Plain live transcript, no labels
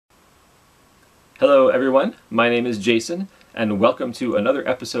Hello everyone, my name is Jason, and welcome to another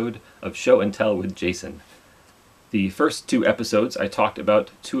episode of Show and Tell with Jason. The first two episodes I talked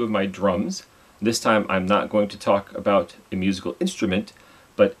about two of my drums. This time I'm not going to talk about a musical instrument,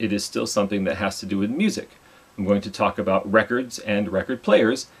 but it is still something that has to do with music. I'm going to talk about records and record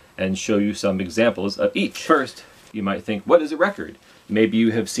players and show you some examples of each. First, you might think, what is a record? Maybe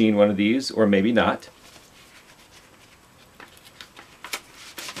you have seen one of these, or maybe not.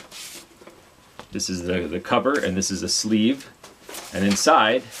 This is the cover, and this is a sleeve. And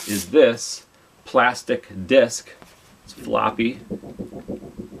inside is this plastic disc. It's floppy,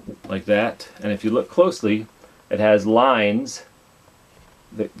 like that. And if you look closely, it has lines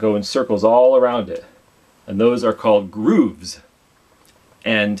that go in circles all around it. And those are called grooves.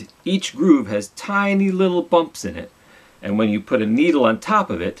 And each groove has tiny little bumps in it. And when you put a needle on top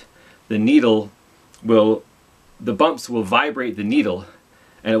of it, the bumps will vibrate the needle,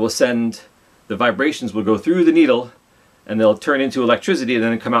 and it will send, the vibrations will go through the needle, and they'll turn into electricity and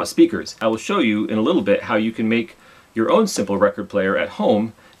then come out speakers. I will show you in a little bit how you can make your own simple record player at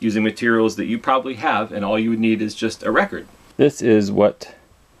home using materials that you probably have, and all you would need is just a record. This is what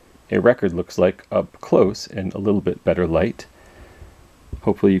a record looks like up close in a little bit better light.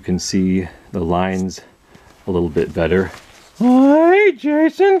 Hopefully you can see the lines a little bit better. Oh, hey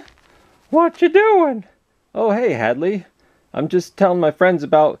Jason, what you doing? Oh hey Hadley, I'm just telling my friends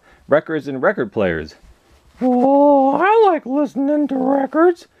about records and record players. Oh, I like listening to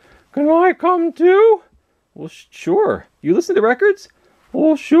records. Can I come too? Well, sure. You listen to records?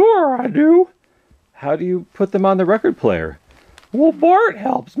 Well, sure I do. How do you put them on the record player? Well, Bart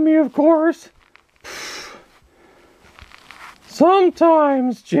helps me, of course.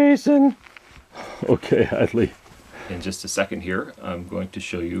 Sometimes, Jason. Okay, Hadley. In just a second here, I'm going to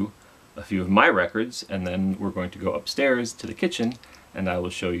show you a few of my records, and then we're going to go upstairs to the kitchen, and I will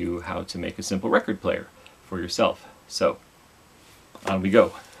show you how to make a simple record player for yourself. So, on we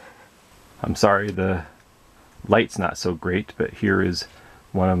go. I'm sorry the light's not so great, but here is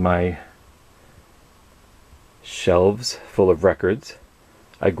one of my shelves full of records.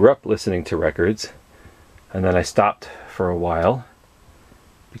 I grew up listening to records, and then I stopped for a while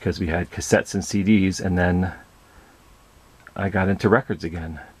because we had cassettes and CDs, and then I got into records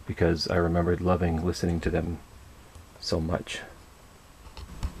again because I remembered loving listening to them so much.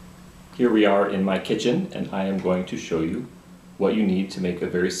 Here we are in my kitchen, and I am going to show you what you need to make a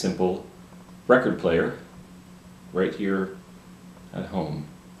very simple record player right here at home.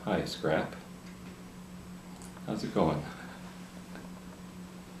 Hi, Scrap. How's it going?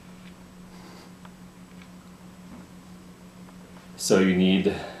 So you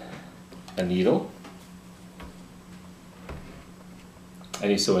need a needle.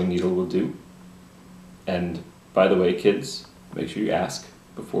 Any sewing needle will do. And by the way, kids, make sure you ask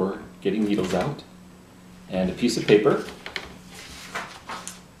before getting needles out. And a piece of paper.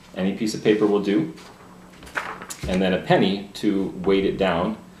 Any piece of paper will do. And then a penny to weight it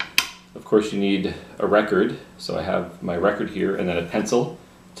down. Of course you need a record, so I have my record here, and then a pencil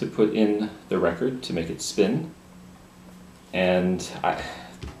to put in the record to make it spin. And I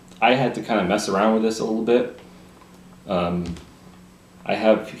had to kind of mess around with this a little bit. I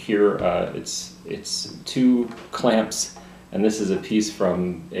have here, it's two clamps, and this is a piece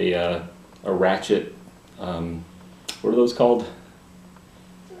from a ratchet, what are those called?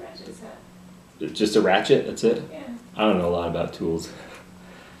 It's a ratchet set. Just a ratchet, that's it? Yeah. I don't know a lot about tools.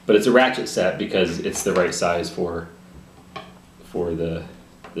 But it's a ratchet set because it's the right size for the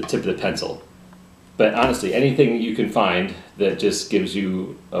tip of the pencil. But honestly, anything you can find that just gives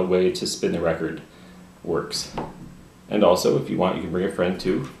you a way to spin the record works. And also, if you want, you can bring a friend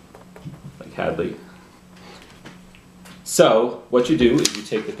too, like Hadley. So, what you do is you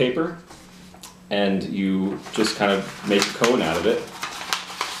take the paper and you just kind of make a cone out of it.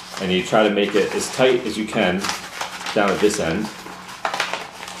 And you try to make it as tight as you can down at this end.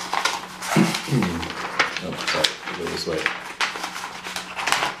 Oh, sorry, I'll go this way.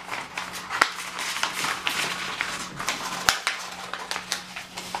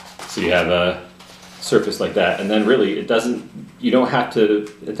 So you have a surface like that, and then really it doesn't have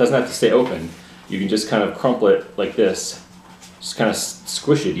to stay open. You can just kind of crumple it like this, just kind of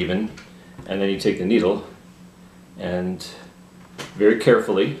squish it even, and then you take the needle and very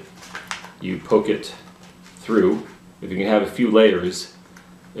carefully you poke it through. If you can have a few layers,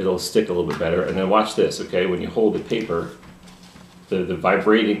 it'll stick a little bit better. And then watch this, okay? When you hold the paper, the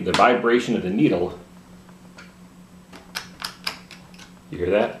vibration of the needle, you hear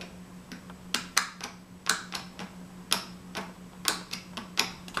that?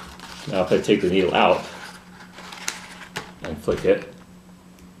 Now if I take the needle out and flick it,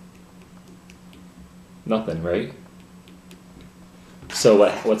 Nothing, right? So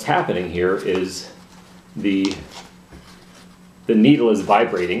what's happening here is the needle is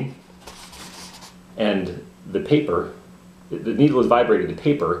vibrating, and the needle is vibrating the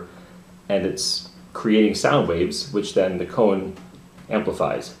paper, and it's creating sound waves, which then the cone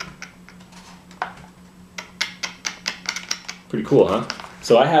amplifies. Pretty cool, huh?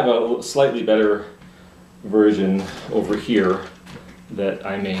 So I have a slightly better version over here that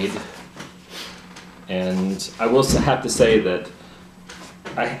I made, and I will have to say that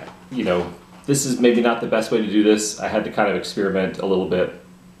this is maybe not the best way to do this. I had to kind of experiment a little bit,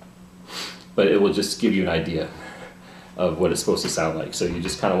 but it will just give you an idea of what it's supposed to sound like. So you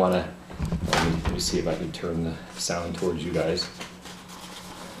just kind of want to, let me see if I can turn the sound towards you guys.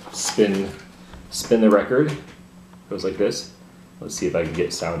 Spin the record, goes like this. Let's see if I can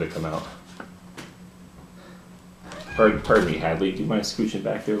get sound to come out. Pardon me, Hadley, do you mind scooching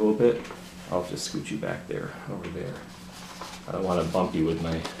back there a little bit? I'll just scooch you back there, over there. I don't want to bump you with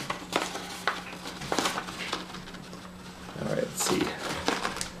my... All right, let's see.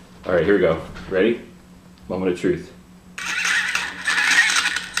 All right, here we go. Ready? Moment of truth.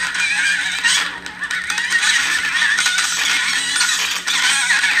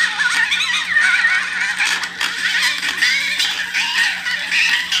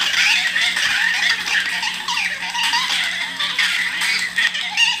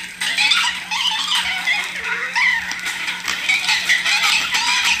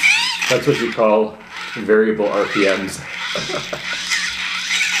 That's what you call variable RPMs.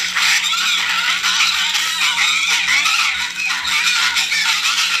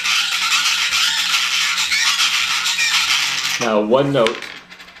 Now, one note.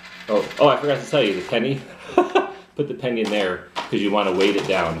 Oh, I forgot to tell you, the penny. Put the penny in there because you want to weight it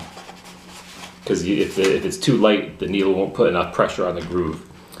down. Because if it's too light, the needle won't put enough pressure on the groove.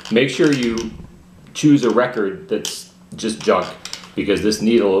 Make sure you choose a record that's just junk, because this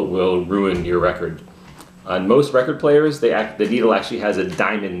needle will ruin your record. On most record players, the needle actually has a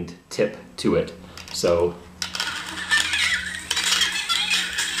diamond tip to it. So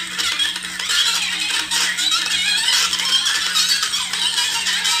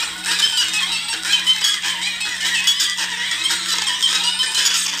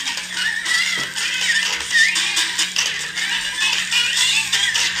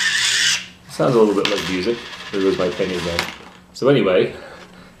sounds a little bit like music. There goes my penny again. So anyway,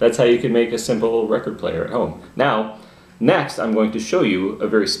 that's how you can make a simple record player at home. Now, next I'm going to show you a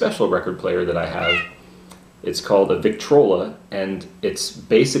very special record player that I have. It's called a Victrola, and it's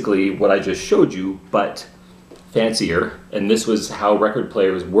basically what I just showed you, but fancier. And this was how record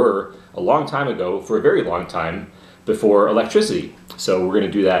players were a long time ago, for a very long time, before electricity. So we're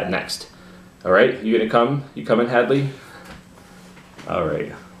gonna do that next. All right, you gonna come? You coming, Hadley? All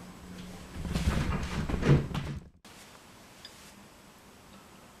right.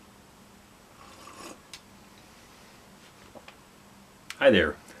 Hi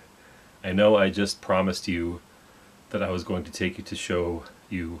there. I know I just promised you that I was going to take you to show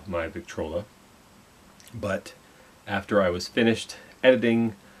you my Victrola, but after I was finished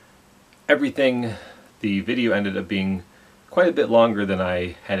editing everything, the video ended up being quite a bit longer than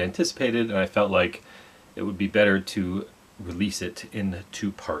I had anticipated, and I felt like it would be better to release it in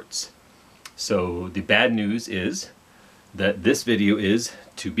 2 parts. So the bad news is that this video is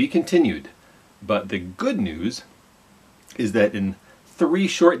to be continued, but the good news is that in 3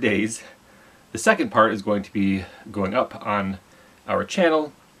 short days, the second part is going to be going up on our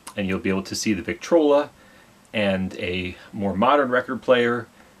channel, and you'll be able to see the Victrola and a more modern record player,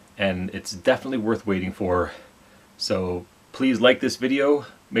 and it's definitely worth waiting for. So please like this video,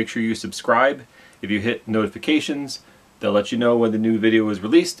 make sure you subscribe. If you hit notifications, they'll let you know when the new video is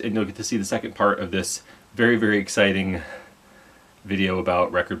released, and you'll get to see the second part of this very, very exciting video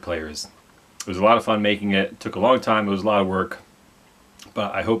about record players. It was a lot of fun making it. It took a long time, it was a lot of work.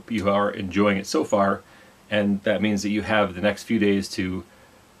 But I hope you are enjoying it so far, and that means that you have the next few days to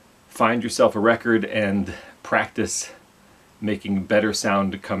find yourself a record and practice making better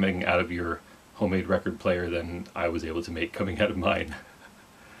sound coming out of your homemade record player than I was able to make coming out of mine.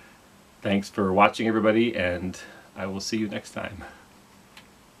 Thanks for watching, everybody, and I will see you next time.